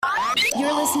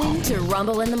You're listening to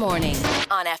Rumble in the Morning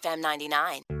on FM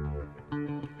 99.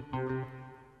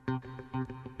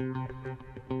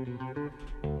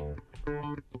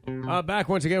 Back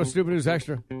once again with Stupid News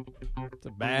Extra. It's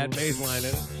a bad baseline,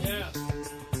 isn't it? Yeah.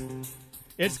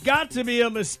 It's got to be a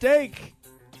mistake,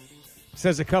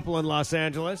 says a couple in Los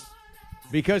Angeles.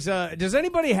 Because does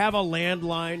anybody have a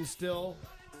landline still?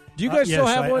 Do you guys still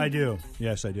have one? I do.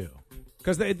 Yes, I do.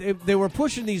 Because they were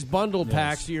pushing these bundle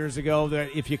packs years ago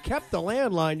that if you kept the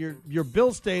landline, your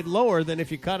bill stayed lower than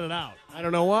if you cut it out. I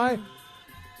don't know why.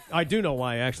 I do know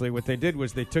why, actually. What they did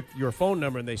was they took your phone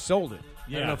number and they sold it.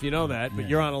 I don't know if you know that, but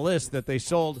you're on a list that they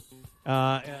sold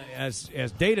as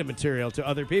data material to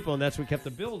other people, and that's what kept the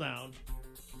bill down.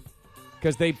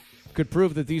 Because they could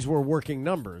prove that these were working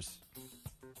numbers.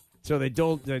 So they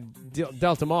dealt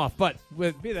them off. But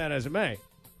be that as it may,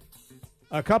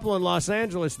 a couple in Los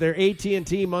Angeles, their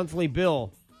AT&T monthly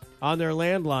bill on their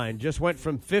landline just went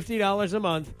from $50 a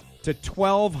month to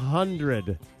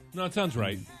 $1,200. No, it sounds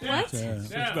right. What?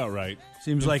 That's about right.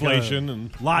 Seems Inflation like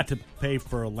and a lot to pay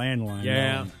for a landline.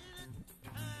 Yeah.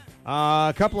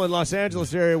 A couple in Los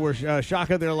Angeles area were shock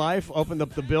of their life. Opened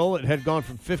up the bill. It had gone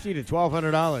from $50 to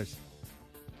 $1,200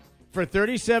 for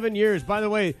 37 years. By the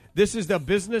way, this is the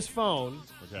business phone.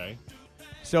 Okay.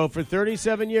 So for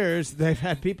 37 years, they've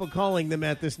had people calling them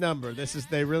at this number.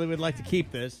 They really would like to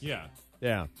keep this. Yeah.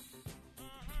 Yeah.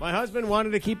 My husband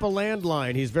wanted to keep a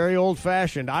landline. He's very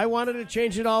old-fashioned. I wanted to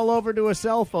change it all over to a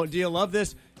cell phone. Do you love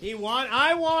this?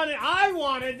 I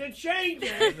wanted to change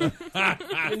it.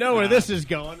 You know where this is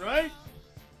going, right?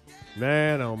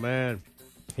 Man, oh man.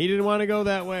 He didn't want to go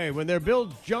that way. When their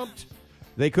bill jumped,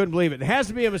 they couldn't believe it. It has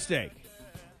to be a mistake.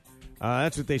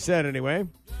 That's what they said anyway.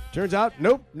 Turns out,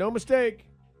 nope, no mistake.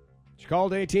 She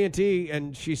called AT&T,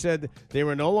 and she said they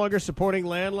were no longer supporting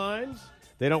landlines.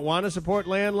 They don't want to support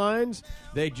landlines.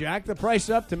 They jacked the price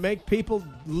up to make people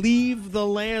leave the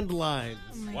landlines.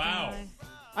 Oh wow. God.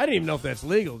 I didn't even know if that's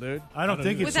legal, dude. I don't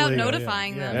think it's Without legal.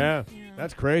 notifying them. Yeah,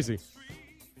 that's crazy.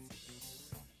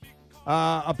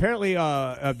 Apparently, the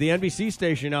NBC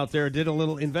station out there did a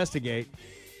little investigate.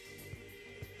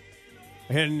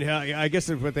 And I guess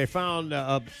what they found,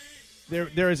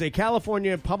 there is a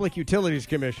California Public Utilities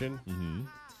Commission. Mm-hmm.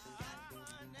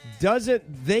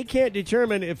 They can't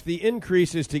determine if the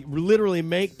increase is to literally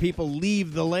make people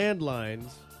leave the landlines.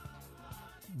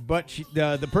 But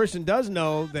the person does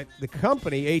know that the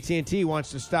company, AT&T,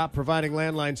 wants to stop providing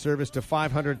landline service to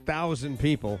 500,000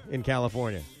 people in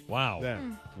California. Wow. Yeah.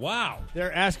 Wow.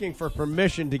 They're asking for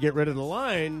permission to get rid of the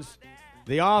lines.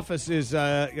 The office is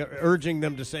urging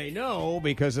them to say no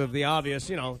because of the obvious,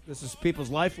 this is people's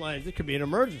lifelines. It could be an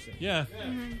emergency. Yeah.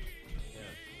 Mm-hmm.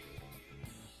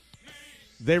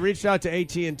 They reached out to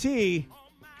AT&T,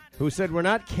 who said, we're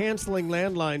not canceling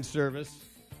landline service.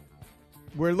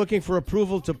 We're looking for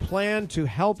approval to plan to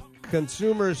help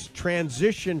consumers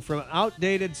transition from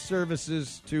outdated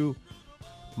services to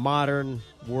modern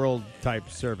world-type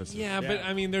services. Yeah, but,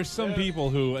 I mean, there's some people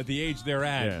who, at the age they're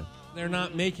at, they're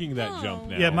not making that jump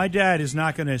now. Yeah, my dad is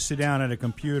not going to sit down at a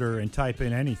computer and type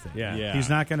in anything. Yeah. He's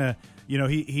not going to,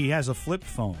 he has a flip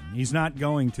phone. He's not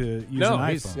going to use an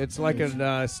iPhone. It's like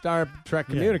a Star Trek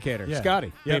communicator. Yeah.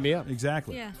 Scotty, pay me up.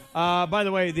 Exactly. Yeah. By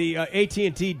the way, the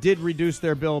AT&T did reduce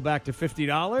their bill back to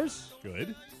 $50.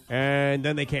 Good. And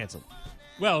then they canceled.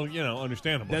 Well,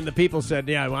 understandable. Then the people said,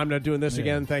 I'm not doing this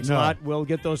again. Thanks a lot. We'll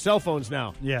get those cell phones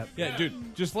now. Yeah. Yeah,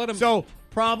 dude, just let them... So,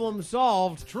 problem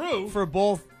solved. True. For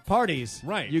both parties.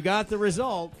 Right. You got the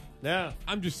result. Yeah.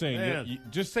 I'm just saying, Man.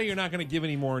 just say you're not going to give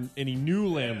any new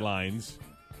landlines.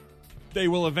 They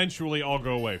will eventually all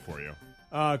go away for you.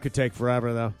 It could take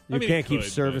forever, though. You can't keep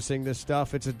could, servicing this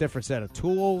stuff. It's a different set of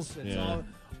tools. It's Yeah. all,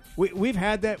 we've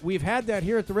had that. We've had that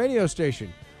here at the radio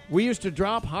station. We used to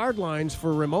drop hard lines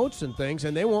for remotes and things,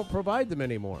 and they won't provide them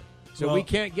anymore. So we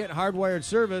can't get hardwired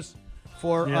service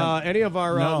for any of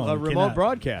our remote cannot.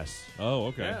 broadcasts. Oh,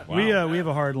 okay. Yeah. Wow. We have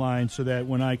a hard line so that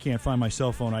when I can't find my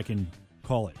cell phone, I can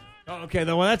call it. Oh, okay,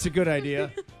 well, that's a good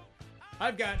idea.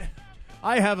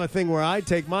 I have a thing where I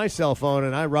take my cell phone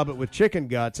and I rub it with chicken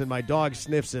guts, and my dog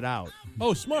sniffs it out.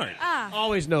 Oh, smart.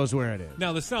 Always knows where it is.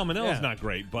 Now, the salmonella's not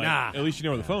great, but at least you know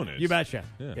where the phone is. You betcha.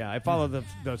 Yeah, I follow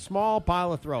the small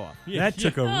pile of throw-up. That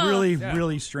took a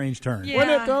really strange turn. Yeah.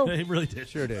 Wouldn't it, though? It really did.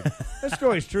 Sure did. That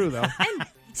story's true, though. And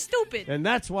stupid. And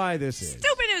that's why this is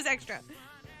Stupid News Extra.